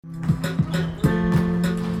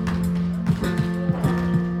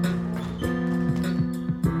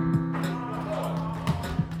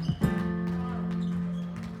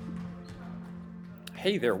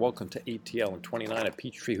Hey there, welcome to ATL and 29, a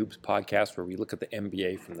Peachtree Hoops podcast where we look at the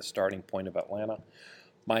NBA from the starting point of Atlanta.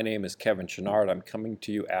 My name is Kevin Chenard. I'm coming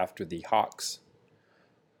to you after the Hawks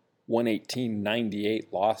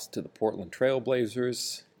 118-98 loss to the Portland Trail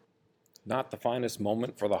Blazers. Not the finest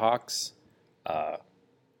moment for the Hawks.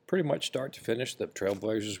 Pretty much start to finish, the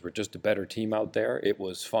Trailblazers were just a better team out there. It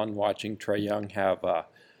was fun watching Trae Young have a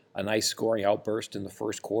nice scoring outburst in the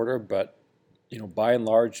first quarter, but by and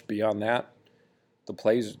large, beyond that,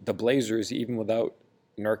 the Blazers, even without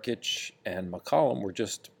Nurkic and McCollum,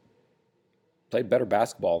 played better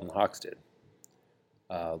basketball than the Hawks did.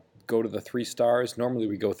 Go to the 3 stars. Normally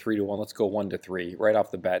we go 3-1. Let's go 1-3 right off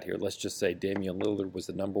the bat here. Let's just say Damian Lillard was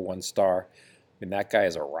the number 1 star. I mean, that guy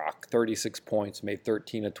is a rock. 36 points, made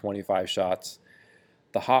 13 of 25 shots.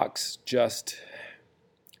 The Hawks just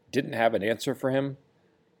didn't have an answer for him.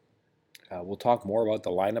 We'll talk more about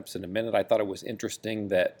the lineups in a minute. I thought it was interesting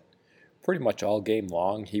that pretty much all game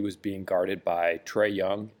long, he was being guarded by Trae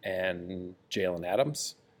Young and Jalen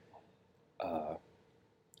Adams.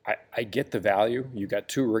 I get the value. You got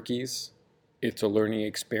 2 rookies. It's a learning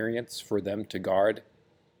experience for them to guard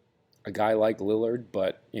a guy like Lillard.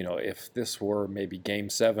 But, if this were maybe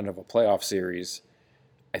Game 7 of a playoff series,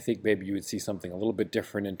 I think maybe you would see something a little bit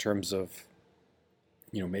different in terms of,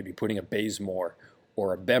 maybe putting a Bazemore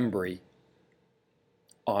or a Bembry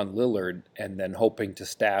on Lillard and then hoping to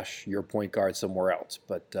stash your point guard somewhere else.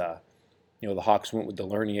 But, the Hawks went with the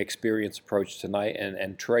learning experience approach tonight,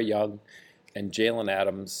 and Trae Young and Jalen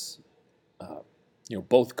Adams,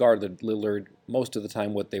 both guarded Lillard. Most of the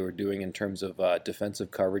time what they were doing in terms of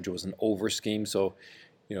defensive coverage was an over scheme. So,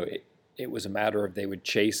 it was a matter of they would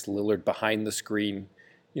chase Lillard behind the screen,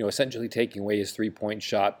 essentially taking away his three-point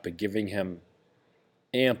shot, but giving him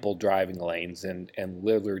ample driving lanes, and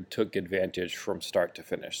Lillard took advantage from start to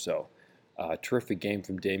finish. So, terrific game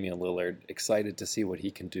from Damian Lillard. Excited to see what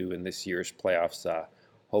he can do in this year's playoffs.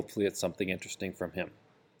 Hopefully it's something interesting from him.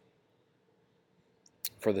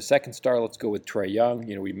 For the second star, let's go with Trae Young.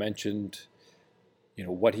 We mentioned,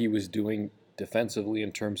 what he was doing defensively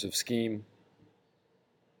in terms of scheme.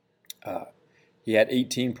 He had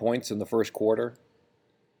 18 points in the first quarter.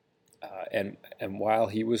 And while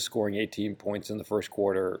he was scoring 18 points in the first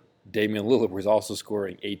quarter, Damian Lillard was also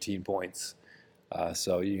scoring 18 points.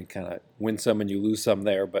 So you can kind of win some and you lose some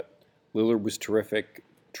there. But Lillard was terrific.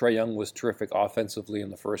 Trae Young was terrific offensively in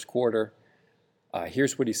the first quarter.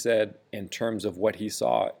 Here's what he said in terms of what he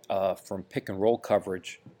saw from pick and roll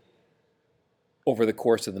coverage over the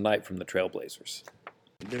course of the night from the Trailblazers.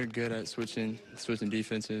 They're good at switching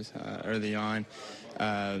defenses early on.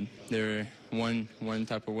 They were one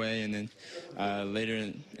type of way, and then later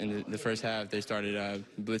in the first half, they started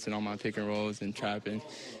blitzing on my pick and rolls and trapping.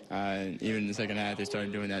 Even in the second half, they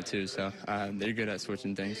started doing that too. So they're good at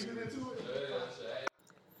switching things.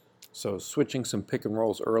 So switching some pick and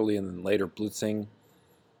rolls early and then later blitzing.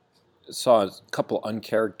 Saw a couple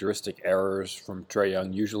uncharacteristic errors from Trae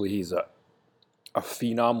Young. Usually he's a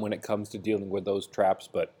phenom when it comes to dealing with those traps,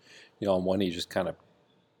 but on one he just kind of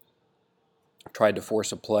tried to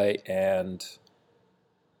force a play, and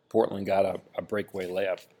Portland got a breakaway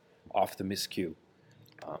layup off the miscue.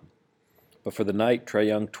 But for the night, Trae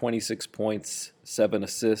Young, 26 points, 7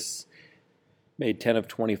 assists, made 10 of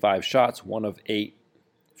 25 shots, 1 of 8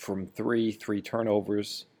 from 3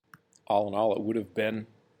 turnovers. All in all, it would have been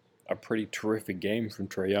a pretty terrific game from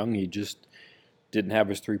Trae Young. He just didn't have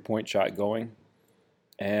his three-point shot going.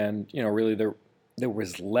 And, really there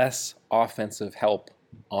was less offensive help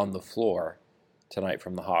on the floor tonight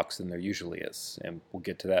from the Hawks than there usually is. And we'll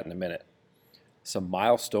get to that in a minute. Some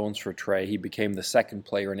milestones for Trae. He became the second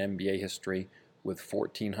player in NBA history with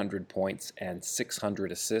 1,400 points and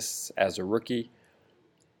 600 assists as a rookie.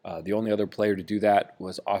 The only other player to do that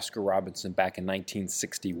was Oscar Robertson back in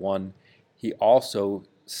 1961. He also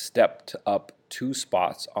stepped up 2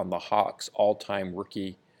 spots on the Hawks' all-time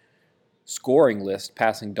rookie scoring list,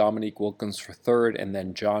 passing Dominique Wilkins for third and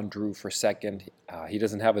then John Drew for second. He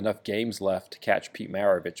doesn't have enough games left to catch Pete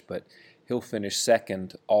Maravich, but he'll finish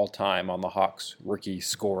second all-time on the Hawks' rookie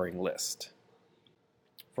scoring list.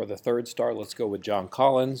 For the third star, let's go with John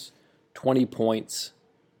Collins. 20 points,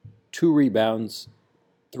 2 rebounds,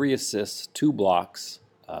 3 assists, 2 blocks.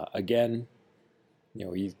 Again,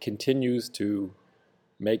 he continues to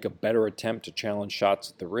make a better attempt to challenge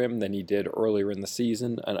shots at the rim than he did earlier in the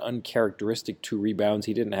season. An uncharacteristic 2 rebounds.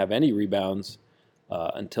 He didn't have any rebounds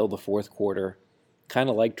until the fourth quarter. Kind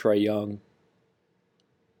of like Trae Young.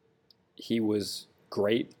 He was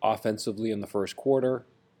great offensively in the first quarter.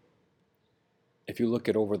 If you look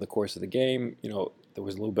at over the course of the game, there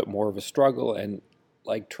was a little bit more of a struggle. And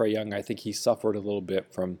like Trae Young, I think he suffered a little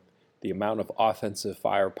bit from the amount of offensive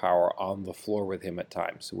firepower on the floor with him at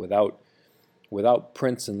times. So without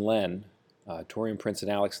Prince and Len, Taurean Prince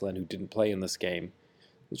and Alex Len, who didn't play in this game,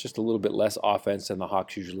 there's just a little bit less offense than the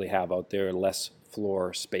Hawks usually have out there, less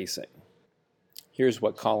floor spacing. Here's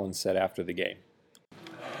what Collins said after the game.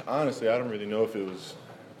 Honestly, I don't really know if it was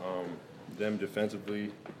them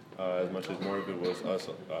defensively as much as more of it was us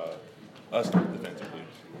defensively.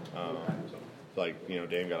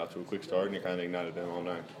 Dame got out to a quick start and it kind of ignited them all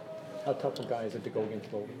night. How tough a guy is it to go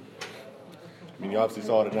against Logan? I mean, you obviously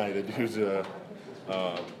saw tonight that dude's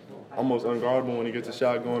almost unguardable when he gets a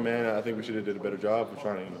shot going, man. I think we should have did a better job of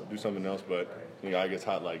trying to do something else, but when a guy gets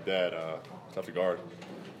hot like that, tough to guard.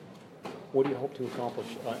 What do you hope to accomplish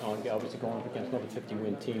on obviously going up against another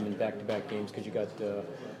 50-win team in back-to-back games because you got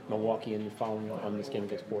Milwaukee and following on this game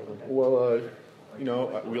against Portland? Well,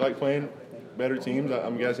 we like playing better teams,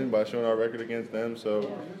 I'm guessing, by showing our record against them. So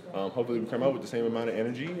hopefully we come out with the same amount of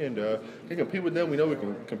energy and can compete with them. We know we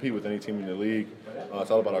can compete with any team in the league.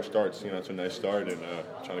 It's all about our starts. It's a nice start and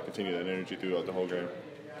trying to continue that energy throughout the whole game.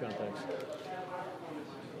 John, thanks.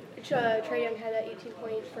 Trae Young had that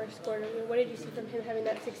 18-point first quarter. What did you see from him having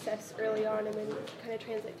that success early on and then kind of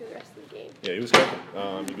translate through the rest of the game? Yeah, he was cooking.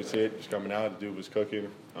 You could see it just coming out. The dude was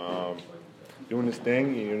cooking. Doing this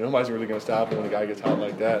thing, nobody's really going to stop him when a guy gets hot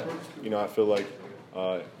like that. I feel like,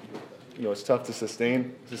 it's tough to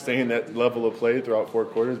sustain that level of play throughout 4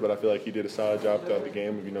 quarters, but I feel like he did a solid job throughout the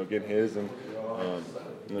game of, getting his and,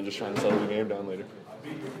 just trying to settle the game down later.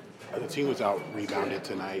 The team was out-rebounded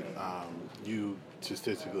tonight. You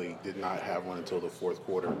statistically did not have one until the 4th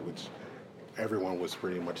quarter, which everyone was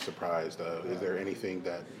pretty much surprised. Is there anything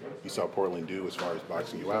that you saw Portland do as far as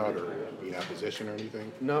boxing you out or being out of position or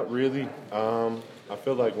anything? Not really. I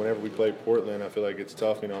feel like whenever we play Portland, I feel like it's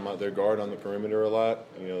tough. I'm out there guard on the perimeter a lot.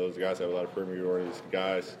 Those guys have a lot of perimeter-oriented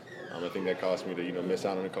guys. I think that cost me to, miss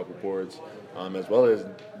out on a couple boards, as well as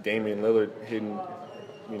Damian Lillard hitting,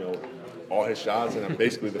 all his shots. And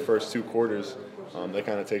basically the first 2 quarters, that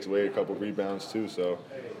kind of takes away a couple rebounds too. So,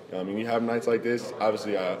 you have nights like this.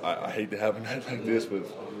 Obviously, I hate to have a night like this with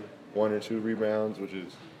 1 or 2 rebounds, which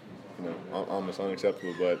is, almost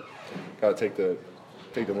unacceptable. But gotta take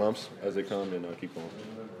the lumps as they come and keep going.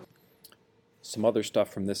 Some other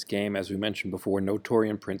stuff from this game, as we mentioned before: no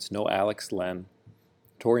Taurean Prince, no Alex Len.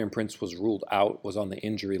 Taurean Prince was ruled out, was on the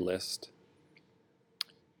injury list.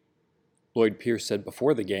 Lloyd Pierce said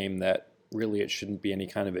before the game that really it shouldn't be any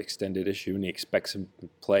kind of extended issue, and he expects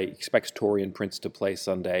Taurean Prince to play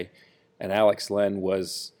Sunday. And Alex Len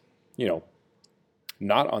was,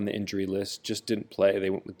 not on the injury list, just didn't play. They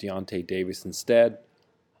went with Deontay Davis instead.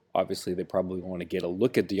 Obviously, they probably want to get a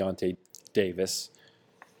look at Deontay Davis.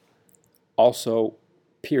 Also,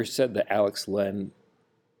 Pierce said that Alex Len,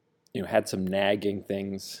 had some nagging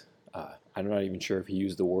things. I'm not even sure if he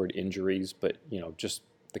used the word injuries, but, just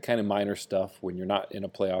the kind of minor stuff when you're not in a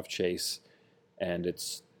playoff chase and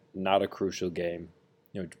it's not a crucial game.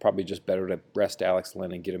 It's probably just better to rest Alex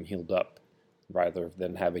Len and get him healed up rather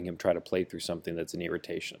than having him try to play through something that's an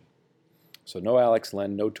irritation. So no Alex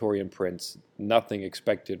Len, no Taurean Prince, nothing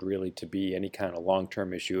expected really to be any kind of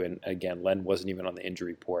long-term issue. And again, Len wasn't even on the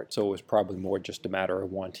injury report, so it was probably more just a matter of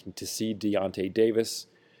wanting to see Deontay Davis.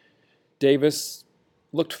 Davis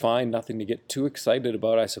looked fine, nothing to get too excited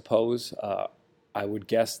about, I suppose. I would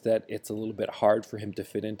guess that it's a little bit hard for him to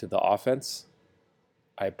fit into the offense.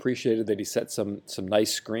 I appreciated that he set some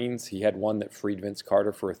nice screens. He had one that freed Vince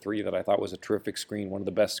Carter for a 3 that I thought was a terrific screen, one of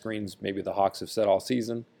the best screens maybe the Hawks have set all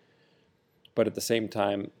season. But at the same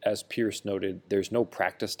time, as Pierce noted, there's no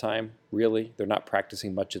practice time, really. They're not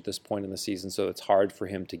practicing much at this point in the season, so it's hard for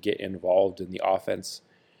him to get involved in the offense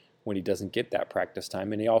when he doesn't get that practice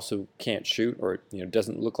time. And he also can't shoot, or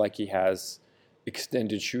doesn't look like he has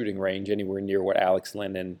extended shooting range anywhere near what Alex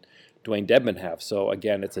Len and Dwayne Dedmon have. So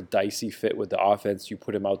again, it's a dicey fit with the offense. You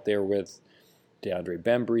put him out there with DeAndre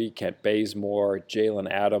Bembry, Kent Bazemore, Jalen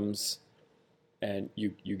Adams, and you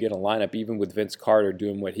get a lineup even with Vince Carter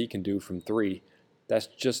doing what he can do from 3. That's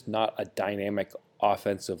just not a dynamic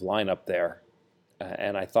offensive lineup there.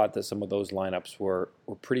 And I thought that some of those lineups were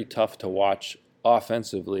pretty tough to watch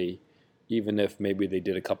offensively, even if maybe they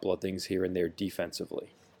did a couple of things here and there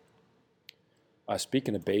defensively.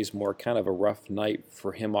 Speaking of Bazemore, kind of a rough night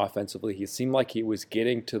for him offensively. He seemed like he was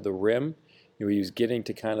getting to the rim. He was getting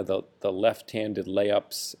to kind of the left-handed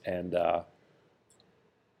layups and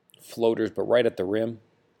floaters, but right at the rim.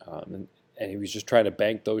 And he was just trying to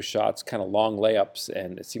bank those shots, kind of long layups.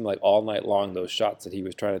 And it seemed like all night long, those shots that he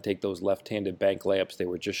was trying to take, those left-handed bank layups, they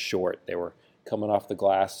were just short. They were coming off the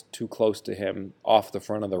glass, too close to him, off the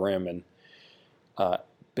front of the rim. And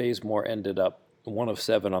Bazemore ended up 1 of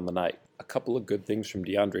 7 on the night. A couple of good things from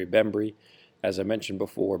DeAndre Bembry. As I mentioned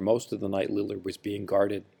before, most of the night Lillard was being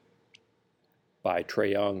guarded by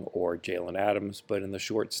Trae Young or Jalen Adams, but in the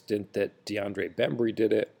short stint that DeAndre Bembry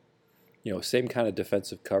did it, same kind of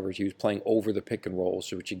defensive coverage. He was playing over the pick and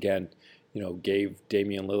rolls, which again, gave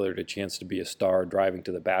Damian Lillard a chance to be a star driving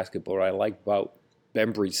to the basket. But what I like about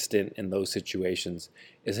Bembry's stint in those situations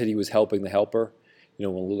is that he was helping the helper. When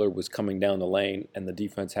Lillard was coming down the lane and the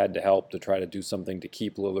defense had to help to try to do something to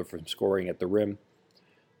keep Lillard from scoring at the rim,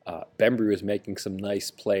 Bembry was making some nice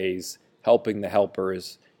plays, helping the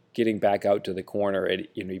helpers, getting back out to the corner. And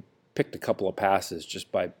he picked a couple of passes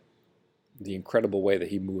just by the incredible way that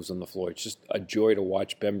he moves on the floor. It's just a joy to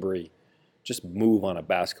watch Bembry just move on a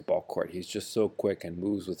basketball court. He's just so quick and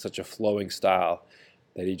moves with such a flowing style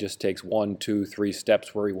that he just takes 1, 2, 3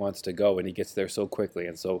 steps where he wants to go, and he gets there so quickly.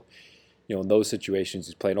 And so, in those situations,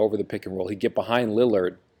 he's playing over the pick and roll. He'd get behind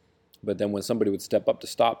Lillard, but then when somebody would step up to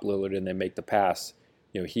stop Lillard and they make the pass,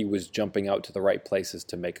 he was jumping out to the right places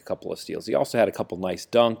to make a couple of steals. He also had a couple nice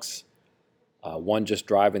dunks, one just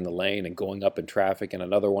driving the lane and going up in traffic, and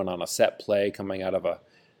another one on a set play coming out of a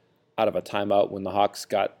timeout when the Hawks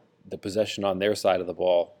got the possession on their side of the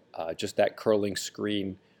ball. Just that curling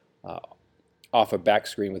screen off a back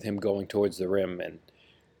screen with him going towards the rim and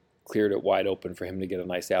cleared it wide open for him to get a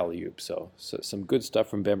nice alley-oop. So some good stuff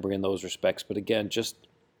from Bembry in those respects. But again, just,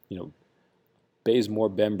 Bazemore,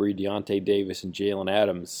 Bembry, Deontay Davis, and Jalen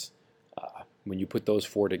Adams, when you put those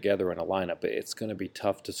 4 together in a lineup, it's going to be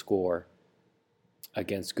tough to score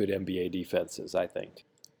against good NBA defenses, I think.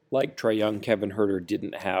 Like Trae Young, Kevin Huerter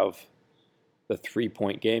didn't have the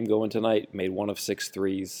 3-point game going tonight, made 1 of 6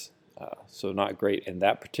 threes, so not great in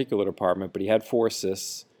that particular department, but he had 4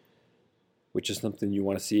 assists, which is something you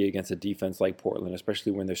want to see against a defense like Portland,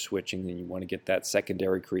 especially when they're switching and you want to get that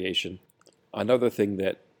secondary creation. Another thing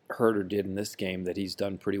that Huerter did in this game that he's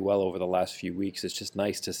done pretty well over the last few weeks, it's just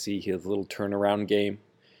nice to see his little turnaround game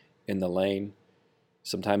in the lane.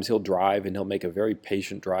 Sometimes he'll drive and he'll make a very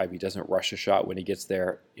patient drive. He doesn't rush a shot when he gets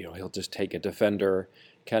there. He'll just take a defender,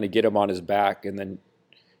 kind of get him on his back, and then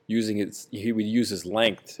he would use his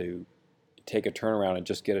length to take a turnaround and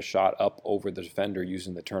just get a shot up over the defender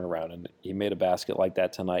using the turnaround. And he made a basket like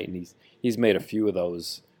that tonight, and he's made a few of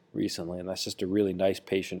those recently, and that's just a really nice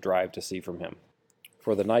patient drive to see from him.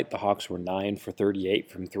 For the night, the Hawks were 9 for 38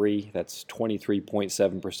 from 3. That's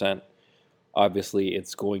 23.7%. Obviously,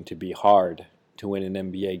 it's going to be hard to win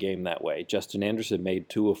an NBA game that way. Justin Anderson made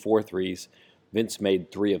 2 of 4 threes. Vince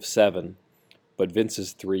made 3 of 7. But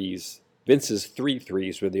Vince's 3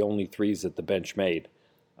 threes were the only threes that the bench made.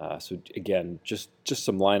 So again, just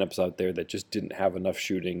some lineups out there that just didn't have enough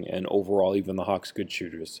shooting, and overall, even the Hawks' good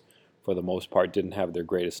shooters, for the most part, didn't have their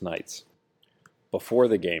greatest nights. Before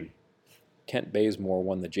the game, Kent Bazemore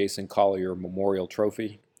won the Jason Collier Memorial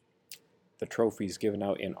Trophy. The trophy is given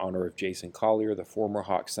out in honor of Jason Collier, the former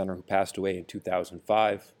Hawks center who passed away in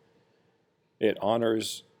 2005. It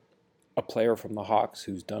honors a player from the Hawks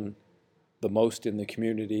who's done the most in the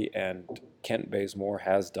community, and Kent Bazemore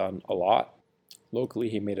has done a lot. Locally,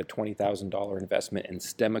 he made a $20,000 investment in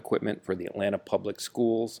STEM equipment for the Atlanta Public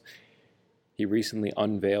Schools. He recently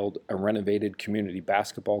unveiled a renovated community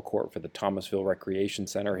basketball court for the Thomasville Recreation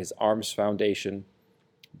Center. His ARMS Foundation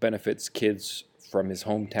benefits kids from his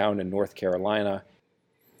hometown in North Carolina.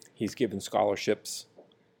 He's given scholarships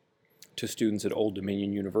to students at Old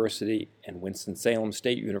Dominion University and Winston-Salem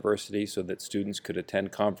State University so that students could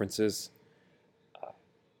attend conferences.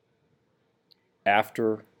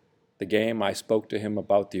 After the game, I spoke to him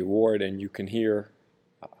about the award, and you can hear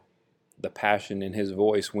the passion in his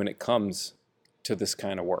voice when it comes to this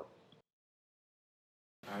kind of work.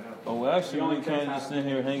 Oh, well, actually, we kind of just sitting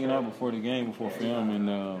here hanging out before the game, before film,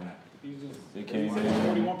 and they came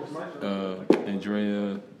in,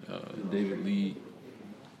 Andrea, David Lee,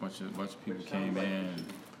 a bunch of people came in, and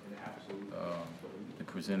they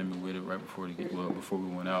presented me with it right before before we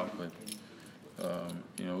went out, but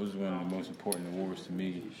it was one of the most important awards to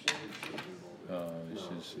me. It's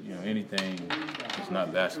just, anything that's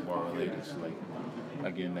not basketball related, it's like I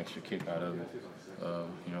get an extra kick out of it.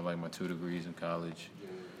 Like my 2 degrees in college.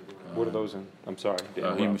 What are those in? I'm sorry.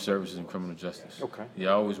 Human Services and Criminal Justice. Okay. Yeah,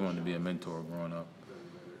 I always wanted to be a mentor growing up.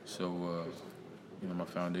 So, my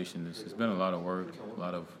foundation, it's been a lot of work, a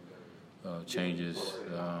lot of changes.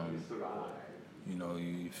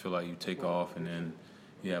 You feel like you take off and then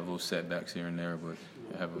you have little setbacks here and there, but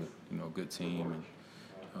I have a good team,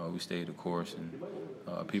 and we stayed the course,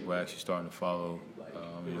 and people are actually starting to follow.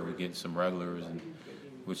 We're getting some regulars, and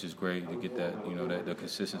which is great to get that, that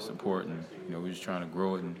consistent support, and we're just trying to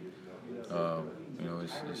grow it and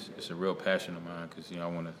it's a real passion of mine because I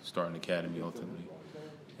want to start an academy ultimately,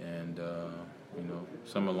 and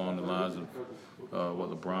some along the lines of what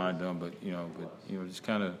LeBron done, but just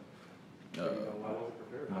kind of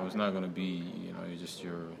it's not going to be just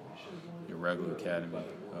your regular academy.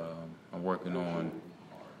 I'm working on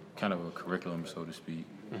kind of a curriculum, so to speak,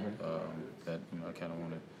 that I kind of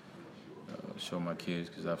want to show my kids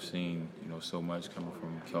because I've seen so much coming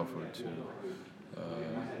from Kelford to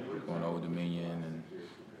going to Old Dominion and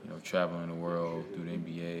traveling the world through the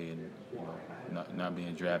NBA and not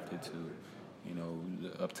being drafted to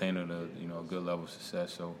obtaining a good level of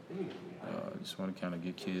success. So I just want to kind of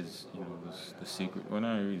get kids the secret. Well,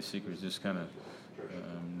 not really the secret. It's just kind of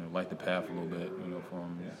light the path a little bit for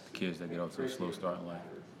the kids that get off to a slow start in life.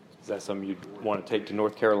 Is that something you'd want to take to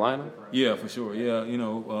North Carolina? Yeah, for sure. Yeah, I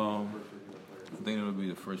think it'll be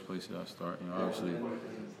the first place that I start. Obviously,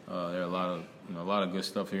 there are a lot of good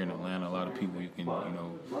stuff here in Atlanta. A lot of people you can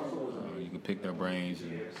pick their brains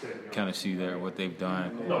and kind of see what they've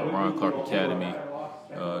done. Ron Clark Academy,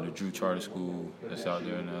 the Drew Charter School that's out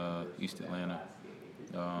there in East Atlanta.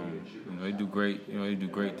 They do great. They do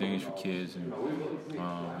great things for kids, and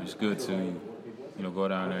it's good to go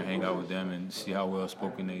down there and hang out with them and see how well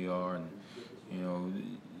spoken they are. And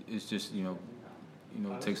it's just it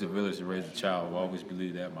takes a village to raise a child. I always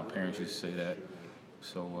believe that. My parents used to say that.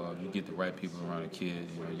 So you get the right people around a kid,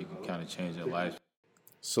 you can kind of change their lives.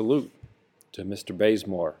 Salute to Mr.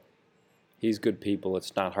 Bazemore. He's good people.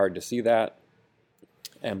 It's not hard to see that.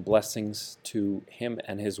 And blessings to him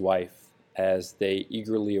and his wife as they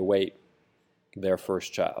eagerly await their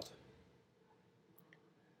first child.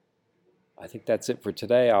 I think that's it for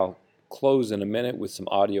today. I'll close in a minute with some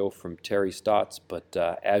audio from Terry Stotts, but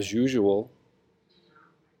as usual,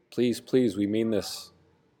 please, we mean this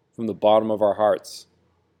from the bottom of our hearts.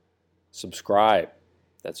 Subscribe.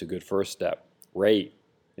 That's a good first step. Rate.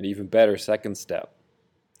 An even better second step.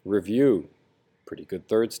 Review. Pretty good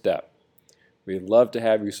third step. We'd love to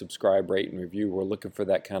have you subscribe, rate, and review. We're looking for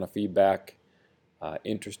that kind of feedback.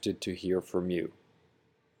 Interested to hear from you.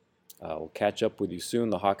 We'll catch up with you soon.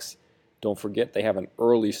 The Hawks, don't forget, they have an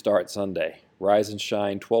early start Sunday. Rise and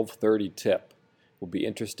Shine, 12:30 tip. Will be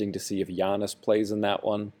interesting to see if Giannis plays in that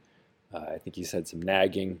one. I think he's had some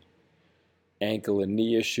nagging ankle and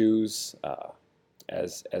knee issues.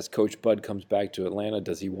 As Coach Bud comes back to Atlanta,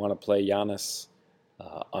 does he want to play Giannis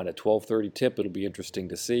on a 12:30 tip? It'll be interesting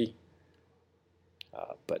to see.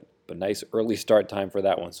 But nice early start time for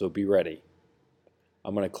that one, so be ready.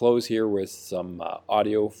 I'm going to close here with some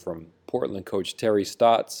audio from Portland coach Terry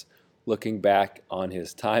Stotts, looking back on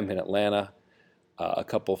his time in Atlanta. A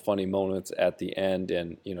couple funny moments at the end,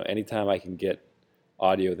 and anytime I can get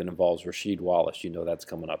audio that involves Rasheed Wallace, that's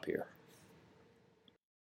coming up here.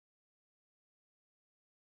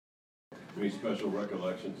 Any special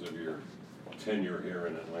recollections of your tenure here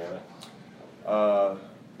in Atlanta?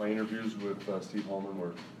 My interviews with Steve Holman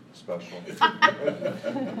were special.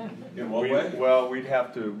 In what way? Well, we'd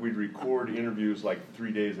record interviews like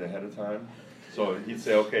 3 days ahead of time. So he'd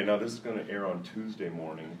say, okay, now this is going to air on Tuesday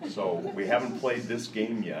morning. So we haven't played this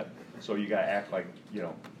game yet. So you got to act like,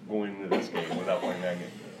 going into this game without playing that game.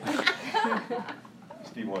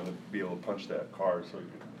 Steve wanted to be able to punch that card. So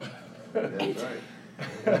That's right.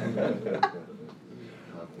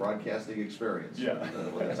 Broadcasting experience. Yeah.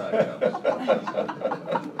 When the time comes.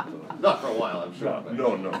 Not for a while, I'm sure.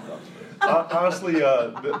 No. Honestly,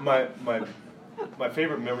 my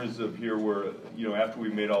favorite memories of here were, after we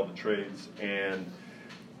made all the trades, and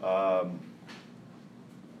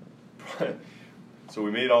so we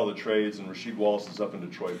made all the trades, and Rasheed Wallace is up in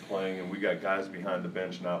Detroit playing, and we got guys behind the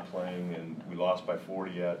bench not playing, and we lost by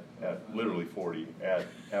 40 at literally 40 at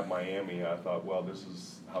Miami. I thought, well, this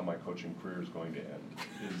is how my coaching career is going to end,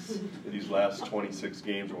 is these last 26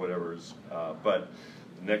 games or whatever. But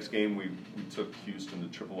the next game we took Houston to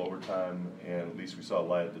triple overtime, and at least we saw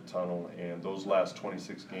light at the tunnel. And those last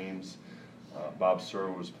 26 games, Bob Sura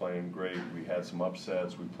was playing great. We had some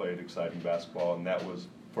upsets. We played exciting basketball, and that was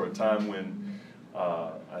for a time when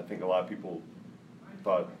I think a lot of people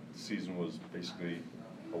thought the season was basically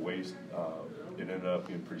a waste. It ended up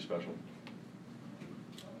being pretty special,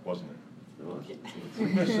 wasn't it? Would you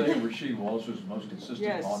say Rasheed Wallace was the most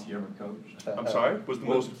consistent honk you ever coached? I'm sorry?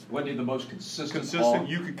 Wasn't he the most consistent? Consistent, honk?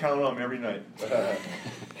 you could count on him every night.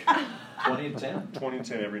 20 and 10? 20 and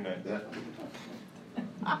 10 every night. Yeah.